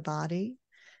sniff the body,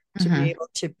 to be able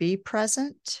to be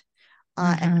present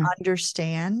and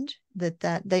understand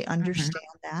that they understand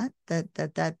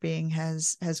that being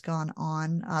has gone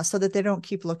on, so that they don't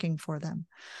keep looking for them,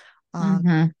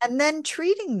 and then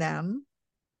treating them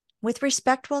with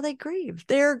respect while they grieve.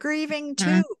 They're grieving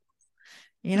too.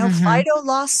 Fido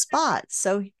lost spots,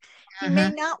 so he may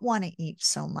not want to eat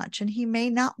so much, and he may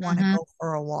not want to go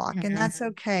for a walk, and that's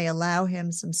okay. Allow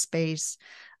him some space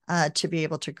to be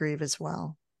able to grieve as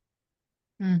well.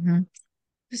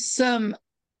 Some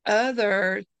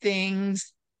other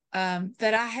things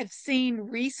that I have seen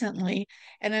recently,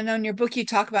 and I know in your book you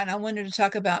talk about, and I wanted to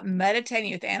talk about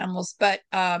meditating with animals, but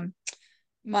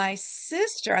my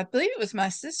sister, I believe it was my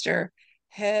sister,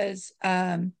 has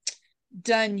done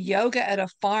yoga at a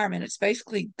farm, and it's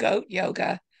basically goat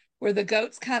yoga where the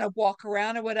goats kind of walk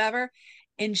around or whatever.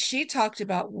 And she talked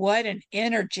about what an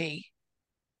energy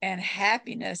and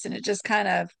happiness, and it just kind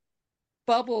of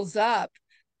bubbles up.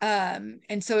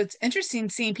 And so it's interesting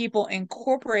seeing people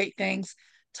incorporate things.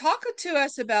 Talk to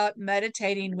us about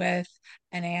meditating with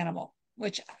an animal,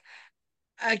 which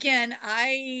again,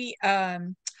 I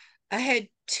had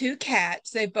two cats.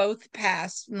 They both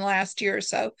passed in the last year or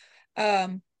so.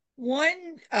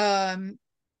 One um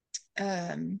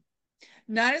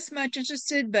not as much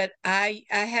interested, but I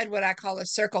had what I call a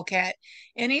circle cat.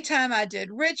 Anytime I did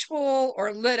ritual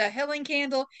or lit a healing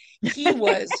candle, he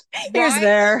was He was right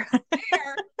there.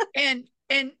 there.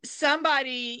 And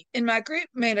somebody in my group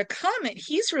made a comment,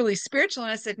 he's really spiritual.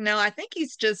 And I said, no, I think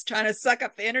he's just trying to suck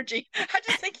up the energy. I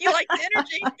just think he likes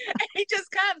energy and he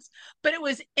just comes. But it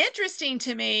was interesting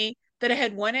to me that I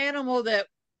had one animal that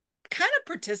kind of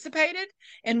participated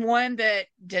and one that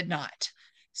did not.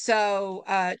 So,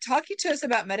 talking to us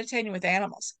about meditating with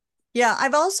animals. Yeah,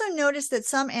 I've also noticed that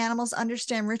some animals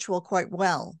understand ritual quite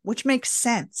well, which makes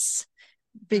sense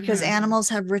because animals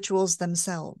have rituals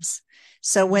themselves.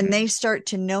 So when they start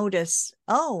to notice,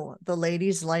 oh, the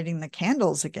lady's lighting the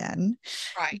candles again,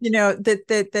 right,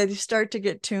 that they start to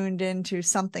get tuned into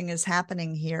something is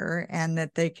happening here, and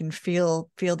that they can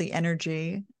feel the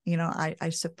energy, I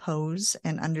suppose,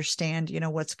 and understand,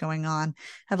 what's going on.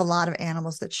 Have a lot of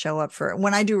animals that show up for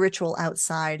when I do ritual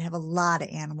outside, have a lot of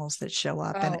animals that show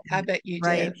up. Oh, I bet you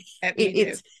right. do. I bet you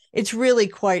do. It's really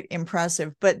quite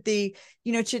impressive. But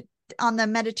on the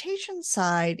meditation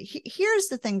side, here's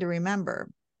the thing to remember.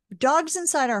 Dogs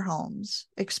inside our homes,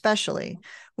 especially,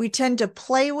 we tend to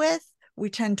play with, we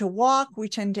tend to walk, we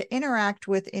tend to interact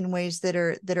with in ways that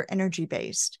are energy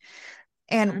based.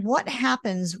 And what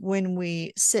happens when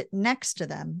we sit next to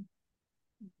them?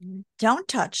 Don't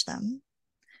touch them.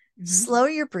 Slow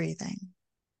your breathing.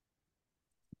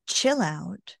 Chill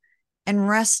out and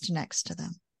rest next to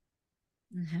them.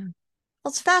 Well,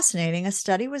 it's fascinating. A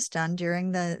study was done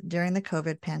during the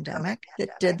COVID pandemic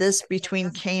that did this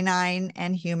between canine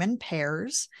and human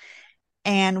pairs.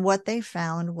 And what they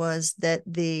found was that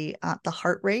the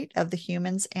heart rate of the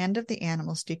humans and of the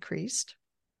animals decreased.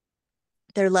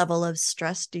 Their level of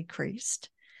stress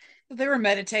decreased. They were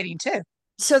meditating too.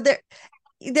 So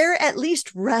they're at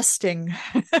least resting,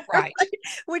 right?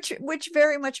 which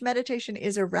very much meditation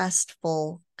is a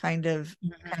restful kind of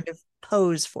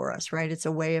pose for us, right? It's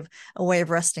a way of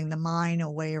resting the mind, a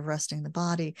way of resting the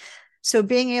body. So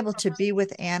being able to be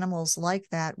with animals like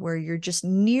that, where you're just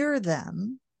near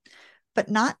them but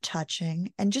not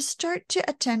touching, and just start to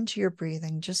attend to your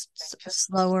breathing, just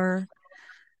slower,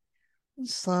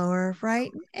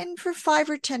 right? And for 5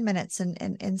 or 10 minutes,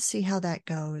 and see how that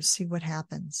goes, see what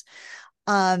happens.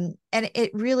 And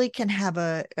it really can have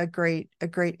a great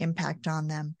impact on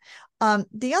them.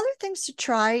 The other things to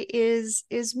try is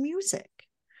music.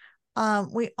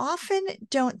 We often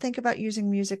don't think about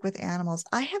using music with animals.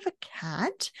 I have a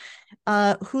cat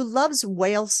who loves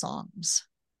whale songs.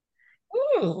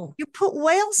 Ooh. You put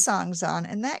whale songs on,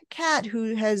 and that cat,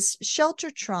 who has shelter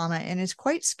trauma and is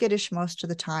quite skittish most of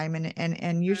the time,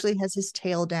 and usually has his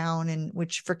tail down, and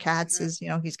which for cats is,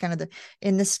 he's kind of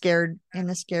in the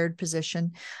scared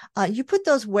position. You put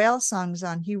those whale songs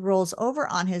on, he rolls over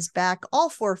on his back, all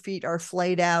 4 feet are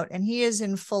flayed out, and he is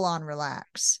in full on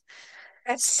relax.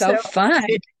 That's so fun.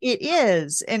 It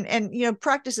is. And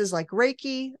practices like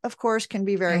Reiki, of course, can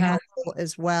be very helpful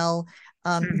as well.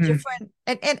 Different,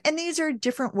 and these are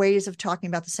different ways of talking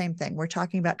about the same thing. We're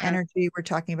talking about energy, we're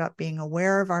talking about being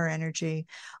aware of our energy.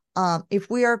 If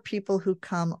we are people who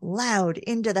come loud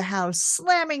into the house,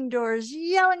 slamming doors,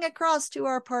 yelling across to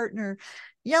our partner,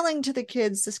 yelling to the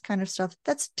kids, this kind of stuff,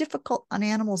 that's difficult on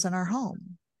animals in our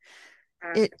home.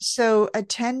 So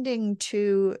attending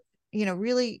to,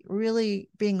 really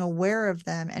being aware of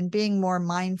them and being more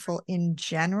mindful in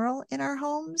general in our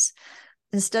homes,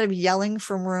 instead of yelling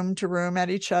from room to room at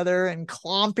each other and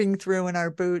clomping through in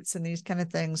our boots and these kind of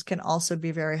things, can also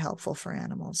be very helpful for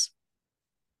animals.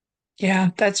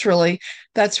 Yeah, that's really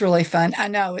fun. I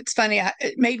know it's funny.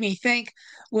 It made me think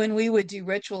when we would do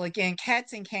ritual again,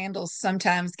 cats and candles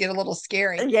sometimes get a little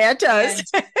scary. Yeah, it does.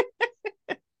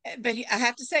 But I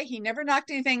have to say, he never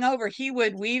knocked anything over. He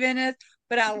would weave in it,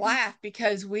 but I laugh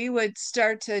because we would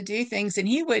start to do things and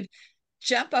he would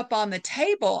jump up on the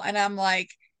table. And I'm like,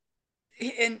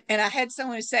 and I had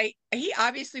someone say, he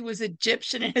obviously was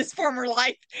Egyptian in his former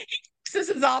life. This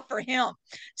is all for him.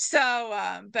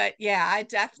 So, but yeah, I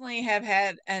definitely have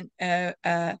had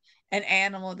an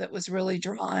animal that was really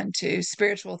drawn to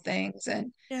spiritual things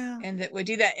and that would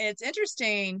do that. And it's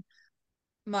interesting.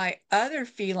 My other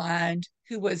feline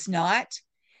who was not,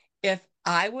 if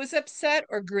I was upset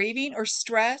or grieving or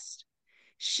stressed,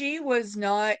 she was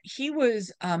not. He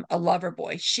was a lover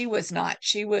boy. She was not.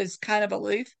 She was kind of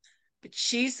aloof, but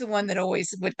she's the one that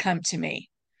always would come to me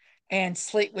and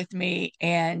sleep with me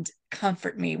and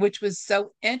comfort me, which was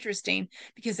so interesting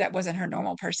because that wasn't her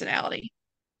normal personality.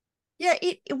 Yeah,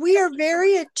 we are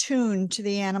very attuned to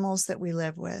the animals that we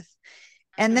live with.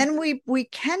 And then we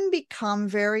can become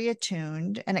very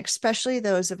attuned, and especially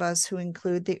those of us who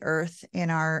include the earth in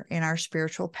our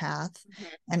spiritual path,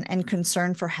 and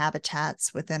concern for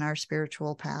habitats within our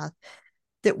spiritual path,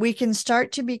 that we can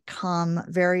start to become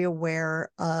very aware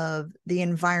of the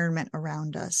environment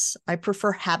around us. I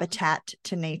prefer habitat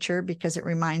to nature because it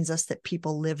reminds us that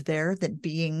people live there, that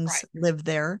beings live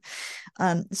there.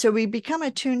 So we become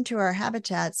attuned to our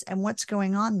habitats and what's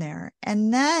going on there.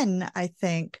 And then I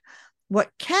think what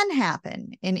can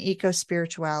happen in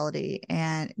eco-spirituality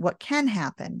and what can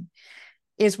happen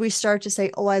is we start to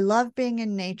say, oh, I love being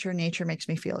in nature. Nature makes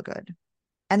me feel good.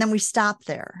 And then we stop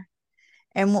there.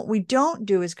 And what we don't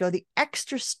do is go the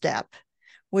extra step,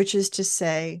 which is to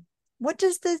say, what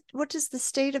does the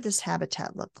state of this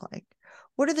habitat look like?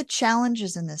 What are the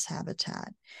challenges in this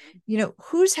habitat?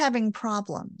 Who's having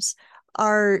problems?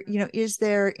 Is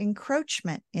there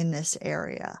encroachment in this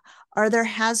area? Are there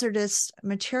hazardous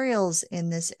materials in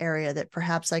this area that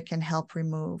perhaps I can help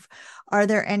remove? Are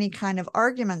there any kind of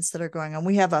arguments that are going on?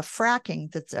 We have a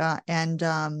fracking that's and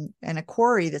a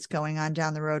quarry that's going on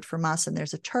down the road from us, and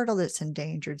there's a turtle that's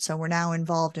endangered. So we're now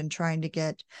involved in trying to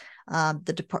get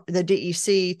the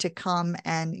DEC to come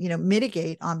and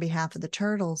mitigate on behalf of the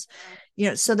turtles,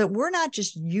 so that we're not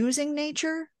just using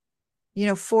nature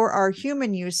for our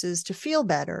human uses to feel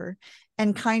better,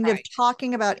 and kind of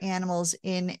talking about animals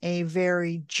in a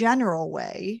very general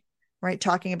way, right?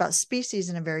 Talking about species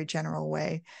in a very general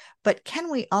way. But can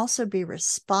we also be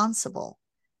responsible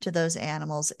to those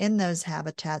animals in those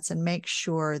habitats and make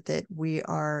sure that we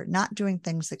are not doing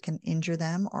things that can injure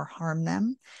them or harm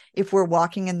them? If we're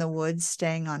walking in the woods,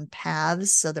 staying on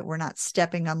paths so that we're not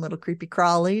stepping on little creepy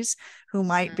crawlies who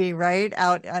might be right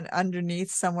out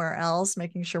underneath somewhere else,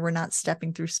 making sure we're not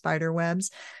stepping through spider webs,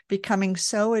 becoming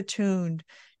so attuned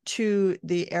to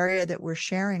the area that we're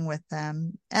sharing with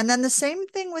them. And then the same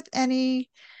thing with any,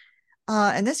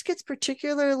 and this gets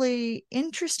particularly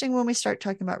interesting when we start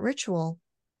talking about ritual,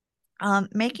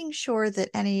 making sure that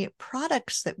any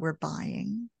products that we're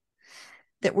buying,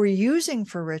 that we're using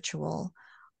for ritual,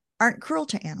 aren't cruel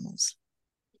to animals.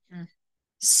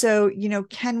 So,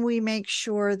 can we make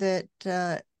sure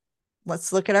that,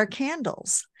 let's look at our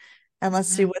candles and let's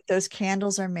see what those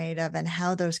candles are made of and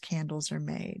how those candles are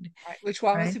made. Which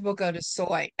why most people go to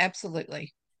soy.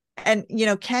 Absolutely. And,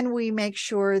 can we make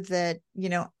sure that,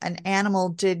 an animal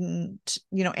didn't,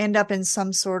 end up in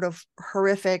some sort of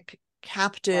horrific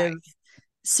captive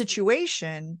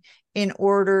situation in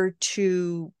order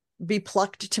to be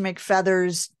plucked to make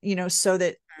feathers, so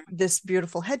that this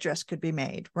beautiful headdress could be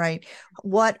made, right?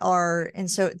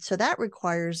 So that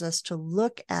requires us to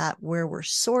look at where we're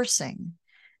sourcing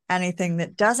anything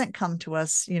that doesn't come to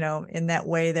us, in that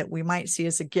way that we might see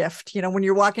as a gift. When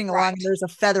you're walking along, and there's a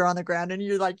feather on the ground and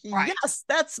you're like, yes,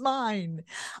 that's mine.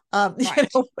 And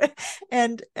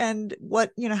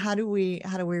what, how do we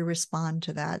respond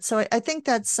to that? So I think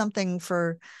that's something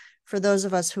for those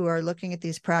of us who are looking at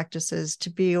these practices to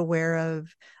be aware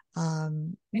of.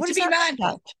 What is our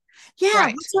impact?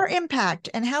 What's our impact,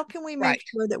 and how can we make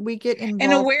sure that we get involved?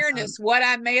 And awareness, what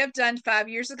I may have done 5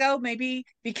 years ago, maybe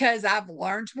because I've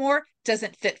learned more,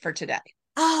 doesn't fit for today.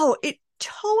 Oh,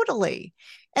 totally.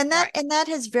 And Right. that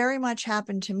has very much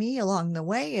happened to me along the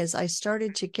way as I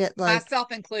started to get like,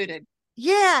 Myself included.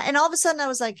 yeah. And all of a sudden I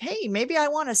was like, hey, maybe I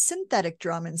want a synthetic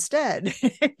drum instead.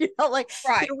 Like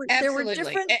Right. there were Absolutely.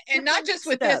 And not different just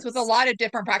with this, with a steps. lot of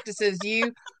different practices,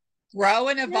 you grow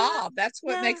and Yeah. evolve. That's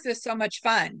what Yeah. makes this so much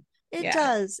fun. It Yeah.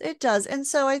 does. It does. And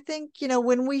so I think,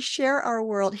 when we share our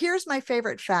world, here's my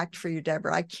favorite fact for you,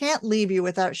 Deborah. I can't leave you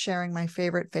without sharing my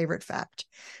favorite fact,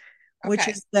 which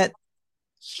Okay. is that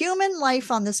human life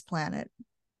on this planet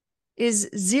is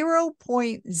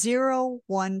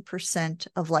 0.01%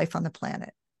 of life on the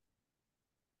planet.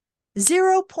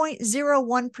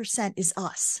 0.01% is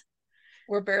us.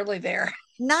 We're barely there.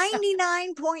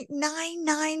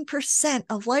 99.99%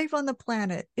 of life on the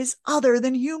planet is other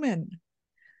than human.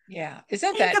 Yeah.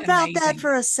 Isn't Think that about that amazing?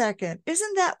 for a second.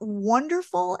 Isn't that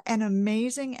wonderful and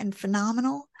amazing and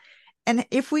phenomenal? And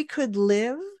if we could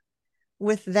live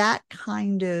with that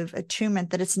kind of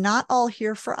attunement that it's not all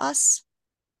here for us,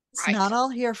 it's not Right. all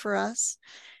here for us.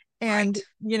 And,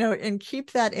 Right. and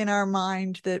keep that in our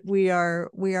mind that we are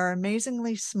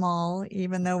amazingly small,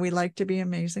 even though we like to be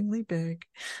amazingly big.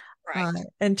 Right.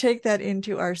 And take that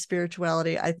into our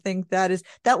spirituality. I think that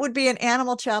would be an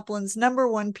animal chaplain's number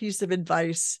one piece of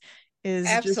advice is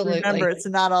just remember Absolutely. it's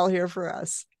not all here for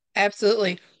us.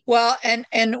 Absolutely. Well, and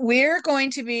we're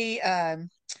going to be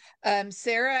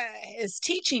Sarah is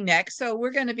teaching next, so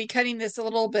we're going to be cutting this a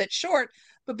little bit short.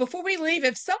 But before we leave,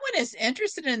 if someone is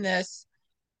interested in this,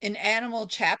 in animal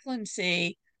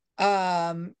chaplaincy,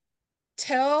 um,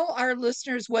 tell our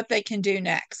listeners what they can do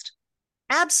next.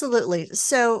 Absolutely.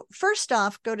 So first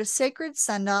off, go to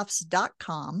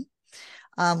sacredsendoffs.com.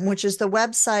 Which is the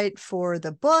website for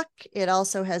the book. It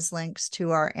also has links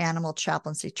to our animal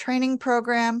chaplaincy training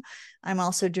program. I'm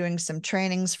also doing some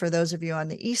trainings for those of you on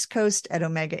the East Coast at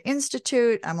Omega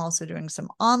Institute. I'm also doing some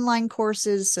online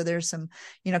courses. So there's some,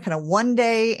 kind of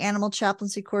one-day animal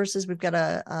chaplaincy courses. We've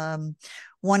got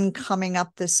one coming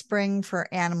up this spring for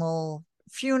animal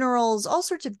funerals, all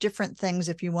sorts of different things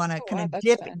if you want to Oh, kind wow, of that's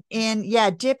dip fun. in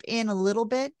a little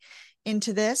bit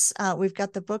into this. We've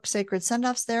got the book Sacred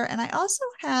Sendoffs there. And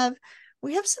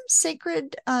we have some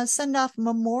sacred send-off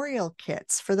memorial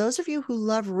kits for those of you who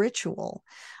love ritual.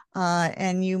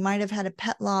 And you might have had a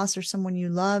pet loss or someone you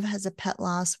love has a pet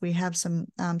loss. We have some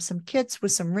kits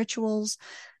with some rituals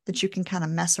that you can kind of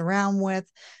mess around with.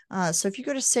 So if you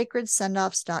go to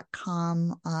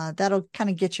sacredsendoffs.com, that'll kind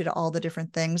of get you to all the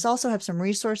different things. Also have some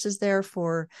resources there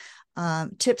for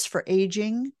tips for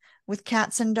aging with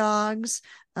cats and dogs,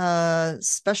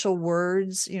 special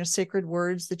words, sacred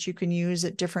words that you can use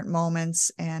at different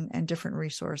moments and different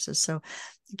resources. So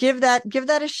give that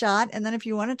a shot. And then if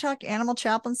you want to talk animal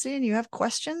chaplaincy and you have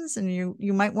questions and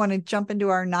you might want to jump into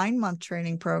our 9-month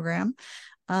training program,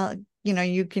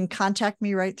 you can contact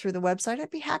me right through the website.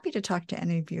 I'd be happy to talk to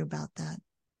any of you about that.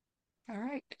 All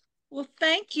right. Well,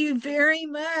 thank you very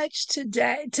much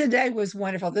today. Today was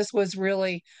wonderful. This was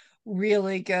really,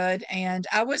 really good. And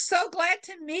I was so glad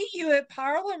to meet you at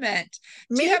Parliament.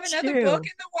 Do you Me have another book too.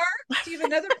 in the works? Do you have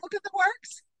another book in the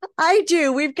works? I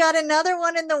do. We've got another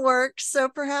one in the works, so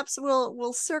perhaps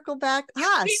we'll circle back. Keep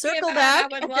me in Circle mind. I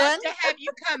back would love again. to have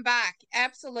you come back.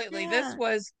 Absolutely. This Yeah.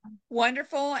 was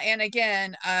wonderful. And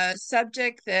again, a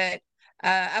subject that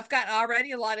I've gotten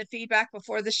already a lot of feedback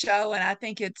before the show. And I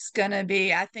think I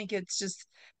think it's just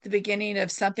the beginning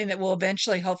of something that will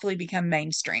eventually, hopefully, become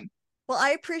mainstream. Well,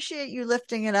 I appreciate you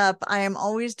lifting it up. I am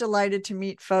always delighted to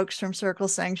meet folks from Circle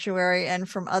Sanctuary and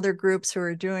from other groups who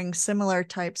are doing similar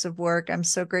types of work. I'm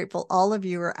so grateful all of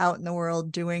you are out in the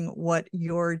world doing what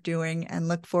you're doing and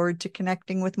look forward to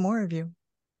connecting with more of you.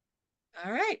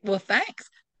 All right. Well, thanks.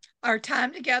 Our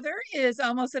time together is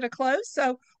almost at a close.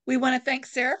 So we want to thank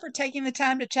Sarah for taking the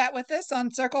time to chat with us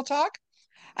on Circle Talk.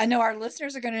 I know our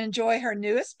listeners are going to enjoy her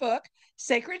newest book,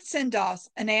 Sacred Sendoffs,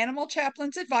 An Animal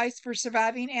Chaplain's Advice for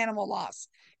Surviving Animal Loss,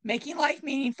 Making Life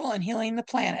Meaningful and Healing the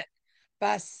Planet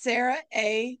by Sarah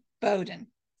A. Bowen.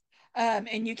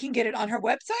 And you can get it on her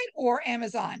website or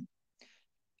Amazon.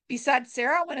 Besides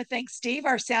Sarah, I want to thank Steve,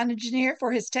 our sound engineer,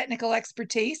 for his technical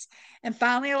expertise. And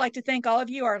finally, I'd like to thank all of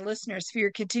you, our listeners, for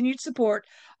your continued support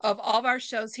of all of our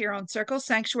shows here on Circle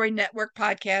Sanctuary Network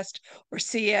Podcast, or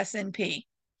CSNP.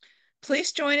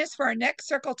 Please join us for our next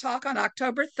Circle Talk on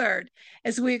October 3rd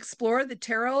as we explore the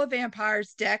Tarot of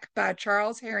Vampires deck by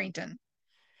Charles Harrington.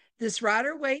 This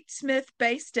Rider-Waite-Smith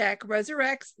based deck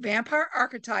resurrects vampire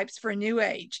archetypes for a new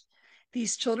age.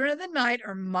 These children of the night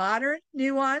are modern,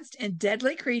 nuanced, and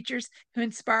deadly creatures who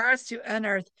inspire us to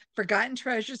unearth forgotten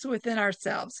treasures within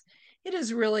ourselves. It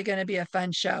is really going to be a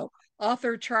fun show.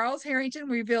 Author Charles Harrington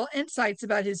reveals insights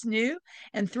about his new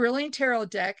and thrilling tarot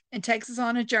deck and takes us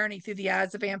on a journey through the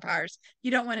eyes of vampires. You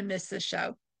don't want to miss this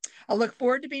show. I look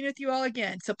forward to being with you all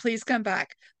again, so please come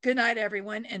back. Good night,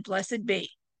 everyone, and blessed be.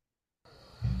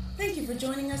 Thank you for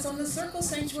joining us on the Circle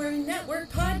Sanctuary Network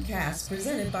podcast,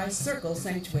 presented by Circle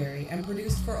Sanctuary and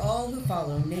produced for all who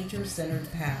follow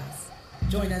nature-centered paths.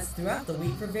 Join us throughout the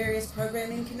week for various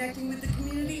programming connecting with the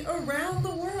community around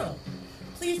the world.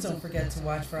 Please don't forget to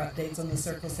watch for updates on the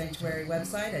Circle Sanctuary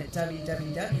website at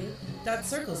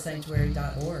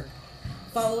www.circlesanctuary.org.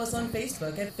 Follow us on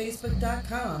Facebook at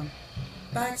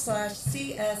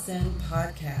facebook.com/CSN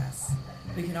Podcasts.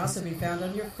 We can also be found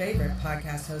on your favorite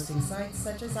podcast hosting sites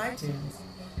such as iTunes,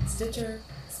 Stitcher,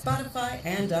 Spotify,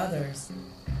 and others.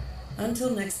 Until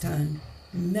next time,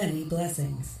 many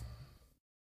blessings.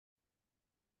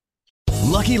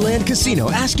 Lucky Land Casino,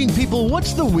 asking people,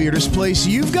 what's the weirdest place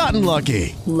you've gotten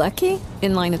lucky? Lucky?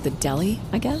 In line at the deli,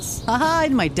 I guess? Aha,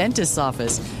 in my dentist's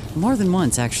office. More than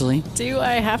once, actually. Do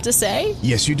I have to say?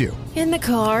 Yes, you do. In the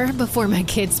car before my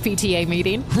kids' PTA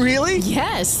meeting. Really?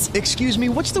 Yes. Excuse me,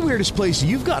 what's the weirdest place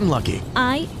you've gotten lucky?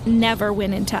 I never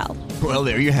win and tell. Well,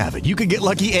 there you have it. You can get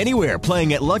lucky anywhere,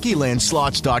 playing at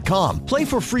LuckyLandSlots.com. Play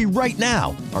for free right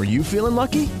now. Are you feeling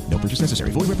lucky? No purchase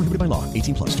necessary. Void where prohibited by law.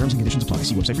 18+. Terms and conditions apply.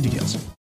 See website for details.